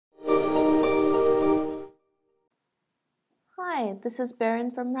Hi, this is Baron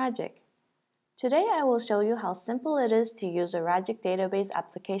from Ragic. Today I will show you how simple it is to use a Ragic database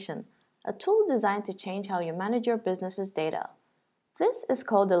application, a tool designed to change how you manage your business's data. This is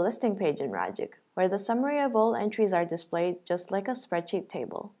called the listing page in Ragic, where the summary of all entries are displayed just like a spreadsheet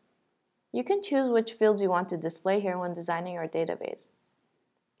table. You can choose which fields you want to display here when designing your database.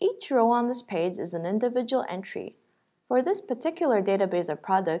 Each row on this page is an individual entry. For this particular database of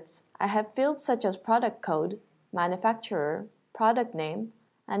products, I have fields such as product code, manufacturer, product name,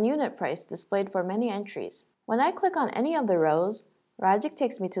 and unit price displayed for many entries. When I click on any of the rows, Ragic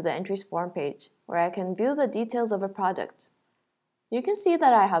takes me to the entries form page, where I can view the details of a product. You can see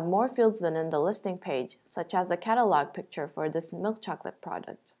that I have more fields than in the listing page, such as the catalog picture for this milk chocolate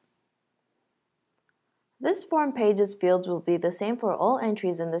product. This form page's fields will be the same for all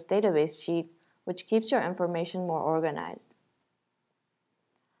entries in this database sheet, which keeps your information more organized.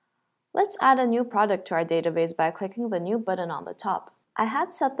 Let's add a new product to our database by clicking the New button on the top. I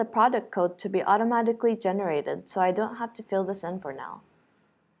had set the product code to be automatically generated, so I don't have to fill this in for now.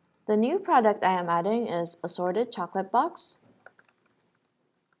 The new product I am adding is Assorted Chocolate Box,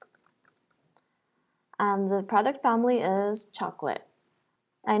 and the product family is Chocolate.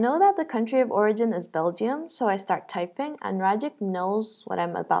 I know that the country of origin is Belgium, so I start typing, and Ragic knows what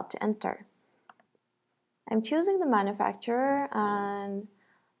I'm about to enter. I'm choosing the manufacturer and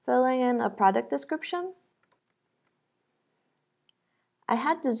filling in a product description. I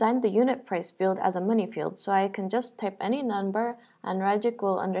had designed the unit price field as a money field, so I can just type any number and Ragic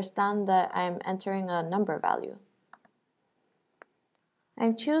will understand that I'm entering a number value.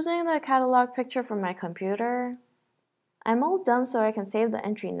 I'm choosing the catalog picture from my computer. I'm all done, so I can save the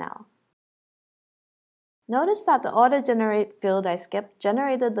entry now. Notice that the auto-generate field I skipped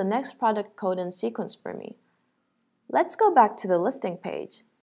generated the next product code in sequence for me. Let's go back to the listing page.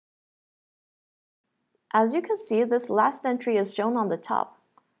 As you can see, this last entry is shown on the top.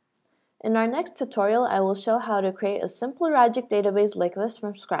 In our next tutorial, I will show how to create a simple Ragic database like this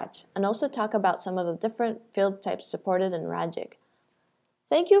from scratch, and also talk about some of the different field types supported in Ragic.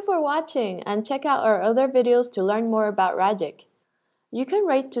 Thank you for watching, and check out our other videos to learn more about Ragic. You can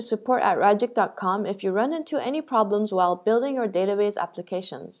write to support@ragic.com if you run into any problems while building your database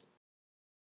applications.